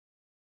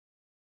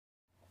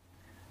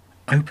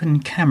open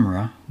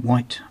camera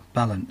white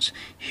balance.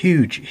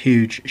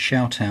 Huge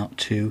shout out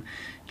to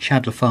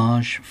Chad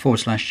LaFarge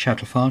 /Chad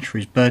LaFarge for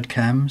his bird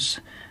cams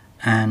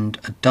and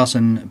a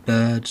dozen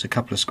birds, a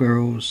couple of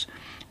squirrels,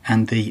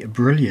 and the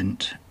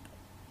brilliant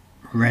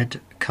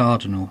red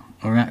cardinal,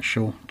 or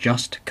actual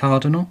just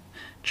cardinal.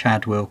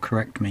 Chad will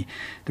correct me.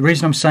 The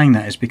reason I'm saying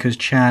that is because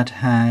Chad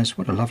has,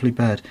 what a lovely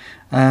bird,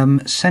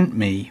 sent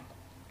me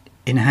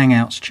in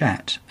Hangouts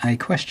chat a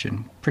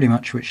question, pretty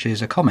much which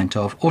is a comment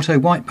of, auto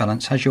white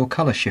balance has your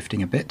colour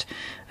shifting a bit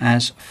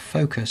as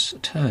focus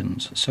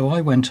turns. So I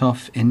went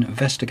off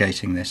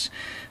investigating this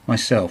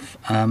myself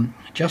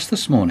just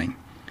this morning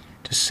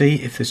to see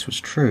if this was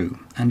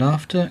true, and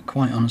after,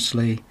 quite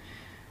honestly,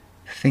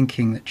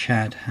 thinking that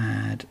Chad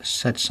had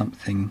said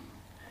something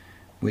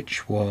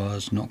which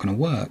was not going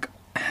to work,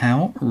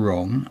 how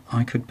wrong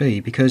I could be,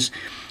 because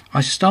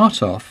I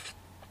start off,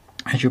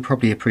 as you'll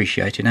probably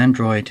appreciate, in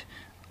Android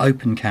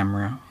open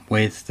camera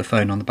with the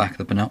phone on the back of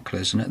the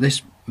binoculars, and at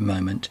this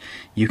moment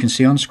you can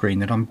see on screen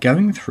that I'm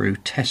going through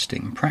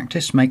testing.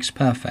 Practice makes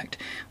perfect.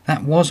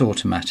 That was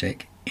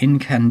automatic,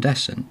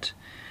 incandescent,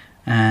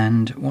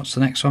 and what's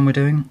the next one we're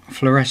doing?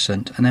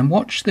 Fluorescent. And then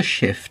watch the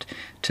shift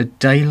to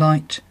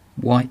daylight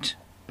white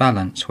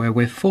balance, where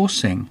we're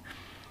forcing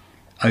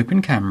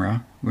open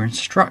camera, we're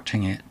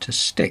instructing it to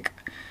stick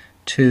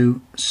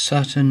to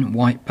certain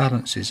white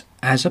balances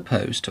as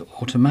opposed to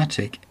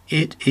automatic.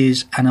 It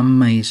is an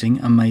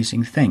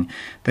amazing thing.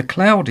 The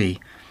cloudy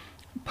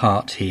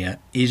part here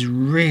is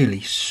really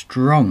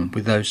strong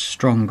with those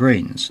strong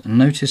greens, and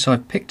notice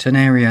I've picked an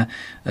area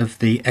of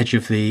the edge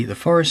of the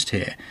forest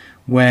here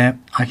where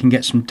I can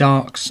get some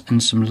darks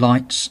and some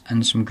lights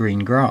and some green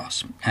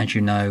grass. As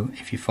you know,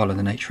 if you follow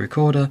the nature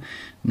recorder,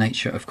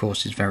 nature of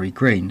course is very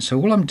green. So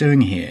all I'm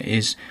doing here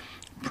is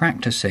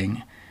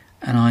practicing,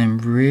 and I'm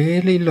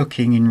really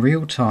looking in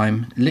real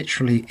time,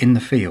 literally in the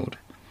field,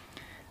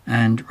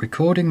 and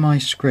recording my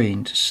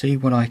screen to see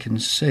what I can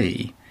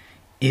see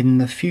in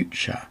the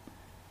future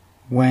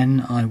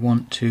when I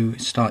want to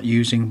start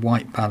using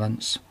white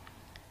balance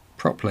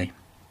properly.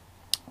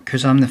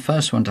 Because I'm the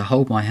first one to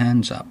hold my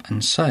hands up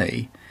and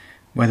say,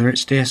 whether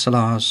it's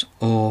DSLRs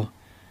or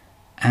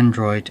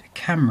Android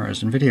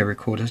cameras and video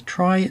recorders,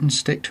 try and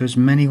stick to as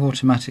many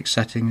automatic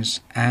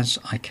settings as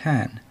I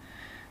can.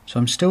 So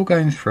I'm still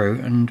going through,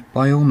 and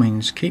by all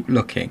means keep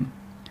looking,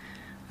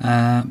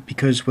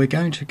 because we're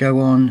going to go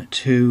on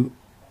to,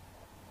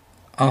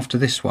 after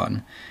this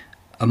one,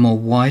 a more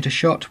wider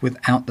shot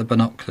without the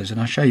binoculars, and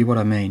I'll show you what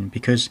I mean.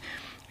 Because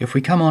if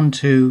we come on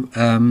to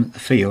the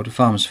field, a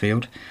farmer's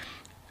field,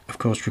 of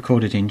course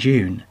recorded in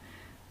June,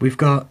 we've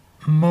got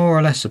more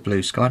or less a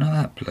blue sky, not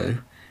that blue,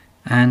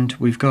 and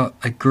we've got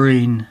a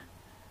green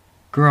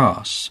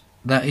grass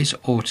that is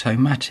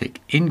automatic.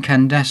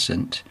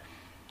 Incandescent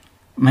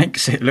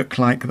makes it look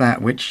like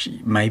that, which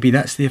maybe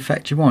that's the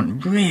effect you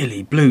want.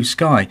 Really blue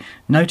sky.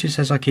 Notice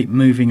as I keep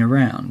moving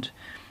around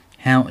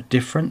how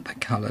different the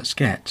colours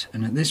get,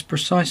 and at this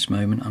precise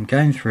moment I'm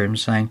going through and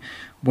saying,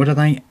 what do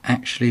they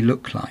actually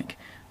look like?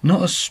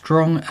 Not as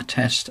strong a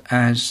test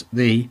as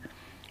the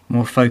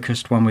more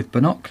focused one with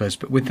binoculars,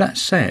 but with that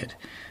said,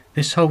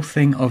 this whole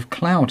thing of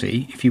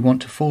cloudy, if you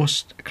want to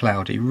force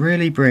cloudy,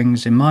 really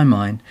brings, in my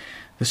mind,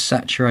 the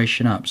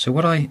saturation up. So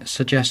what I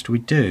suggest we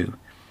do,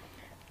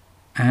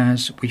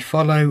 as we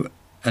follow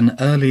an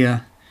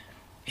earlier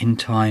in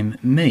time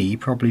me,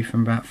 probably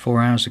from about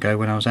 4 hours ago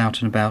when I was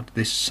out and about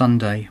this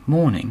Sunday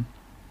morning,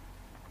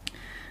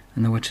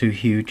 and there were two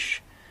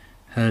huge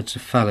herds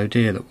of fallow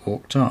deer that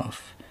walked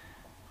off,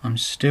 I'm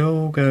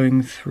still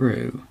going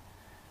through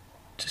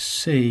to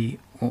see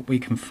what we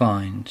can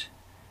find.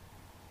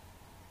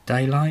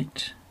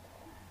 Daylight,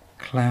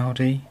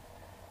 cloudy.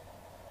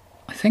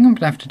 I think I'm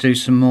going to have to do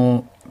some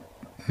more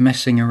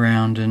messing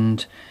around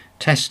and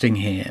testing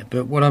here,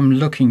 but what I'm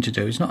looking to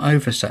do is not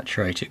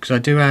oversaturate it, because I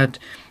do add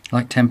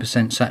like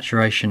 10%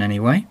 saturation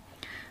anyway.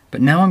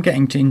 But now I'm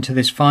getting into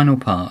this final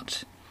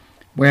part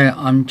where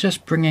I'm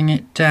just bringing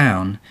it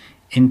down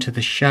into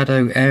the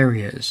shadow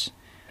areas,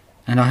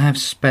 and I have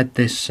sped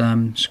this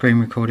screen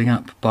recording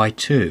up by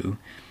 2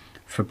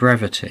 for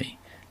brevity,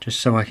 just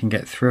so I can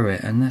get through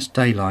it. And that's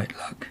daylight,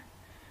 look.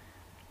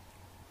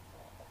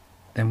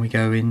 Then we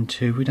go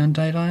into, we done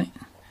daylight?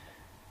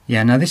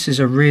 Yeah, now this is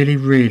a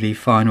really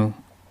final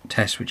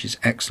test, which is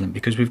excellent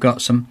because we've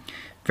got some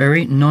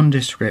very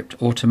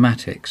nondescript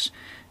automatics.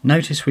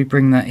 Notice we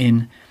bring that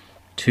in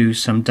to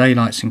some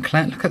daylights and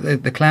cloud. Look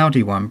at the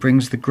cloudy one,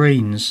 brings the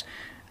greens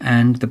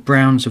and the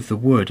browns of the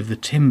wood, of the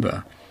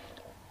timber,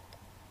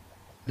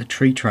 the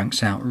tree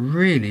trunks out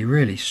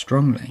really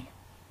strongly.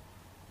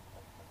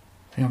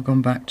 I think I've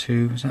gone back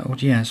to, is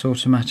that, yeah, it's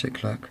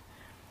automatic, look.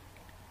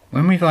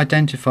 When we've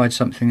identified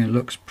something that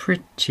looks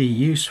pretty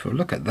useful,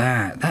 look at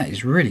that, that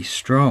is really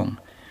strong.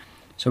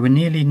 So we're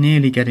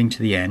nearly getting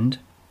to the end.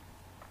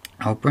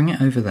 I'll bring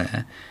it over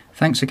there.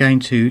 Thanks again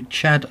to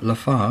Chad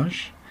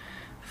LaFarge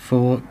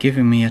for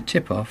giving me a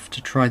tip off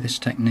to try this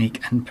technique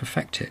and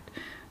perfect it.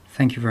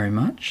 Thank you very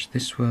much.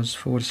 This was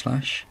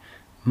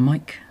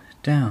 /Mike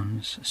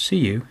Downs. See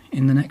you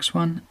in the next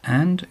one,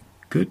 and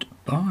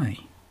Goodbye.